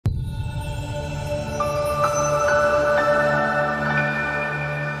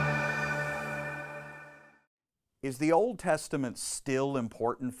Is the Old Testament still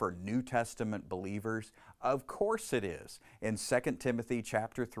important for New Testament believers? Of course it is. In 2 Timothy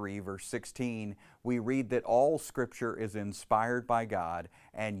chapter 3, verse 16, we read that all Scripture is inspired by God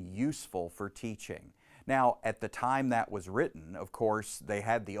and useful for teaching. Now, at the time that was written, of course, they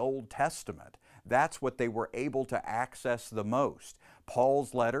had the Old Testament. That's what they were able to access the most.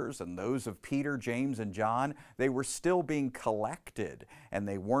 Paul's letters and those of Peter, James, and John, they were still being collected, and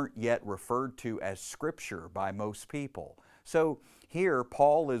they weren't yet referred to as Scripture by most people. So here,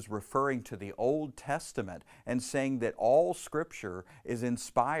 Paul is referring to the Old Testament and saying that all Scripture is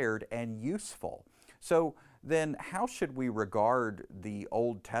inspired and useful. So then how should we regard the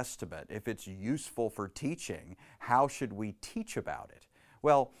Old Testament? If it's useful for teaching, how should we teach about it?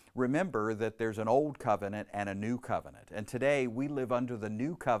 Well, remember that there's an old covenant and a new covenant, and today we live under the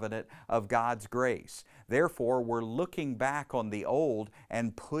new covenant of God's grace. Therefore, we're looking back on the old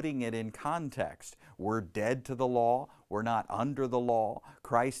and putting it in context. We're dead to the law. We're not under the law.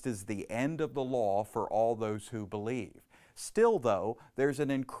 Christ is the end of the law for all those who believe. Still, though, there's an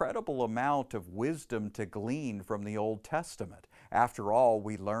incredible amount of wisdom to glean from the Old Testament. After all,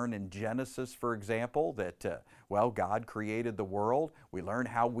 we learn in Genesis, for example, that, God created the world. We learn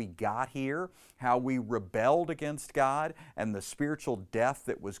how we got here, how we rebelled against God, and the spiritual death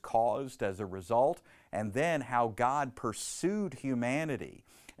that was caused as a result, and then how God pursued humanity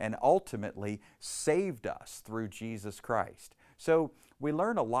and ultimately saved us through Jesus Christ. So we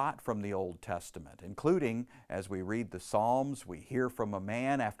learn a lot from the Old Testament, including as we read the Psalms, we hear from a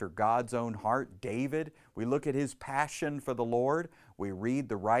man after God's own heart, David. We look at his passion for the Lord. We read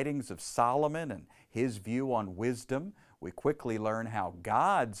the writings of Solomon and his view on wisdom. We quickly learn how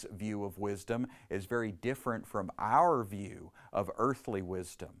God's view of wisdom is very different from our view of earthly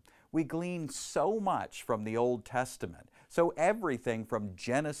wisdom. We glean so much from the Old Testament. So everything from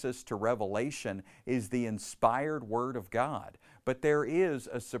Genesis to Revelation is the inspired Word of God. But there is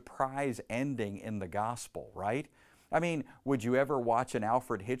a surprise ending in the gospel, right? I mean, would you ever watch an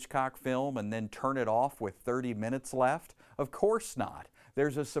Alfred Hitchcock film and then turn it off with 30 minutes left? Of course not.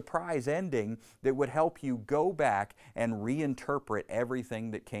 There's a surprise ending that would help you go back and reinterpret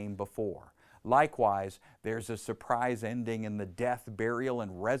everything that came before. Likewise, there's a surprise ending in the death, burial,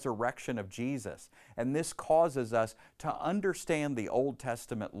 and resurrection of Jesus, and this causes us to understand the Old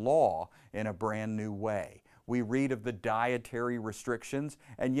Testament law in a brand new way. We read of the dietary restrictions,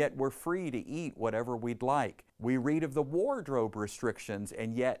 and yet we're free to eat whatever we'd like. We read of the wardrobe restrictions,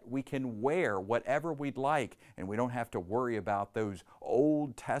 and yet we can wear whatever we'd like, and we don't have to worry about those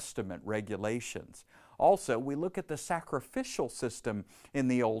Old Testament regulations. Also, we look at the sacrificial system in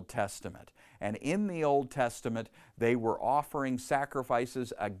the Old Testament. And in the Old Testament, they were offering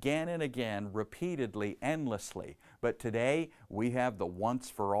sacrifices again and again, repeatedly, endlessly. But today, we have the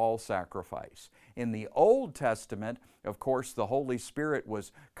once-for-all sacrifice. In the Old Testament, of course, the Holy Spirit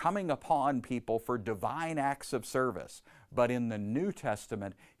was coming upon people for divine acts of service. But in the New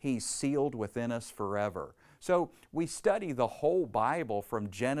Testament, He's sealed within us forever. So we study the whole Bible from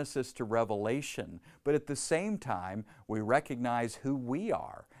Genesis to Revelation, but at the same time, we recognize who we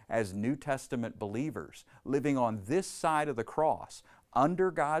are as New Testament believers, living on this side of the cross, under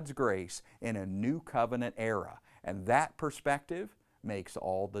God's grace in a new covenant era. And that perspective makes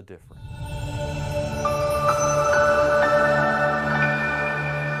all the difference.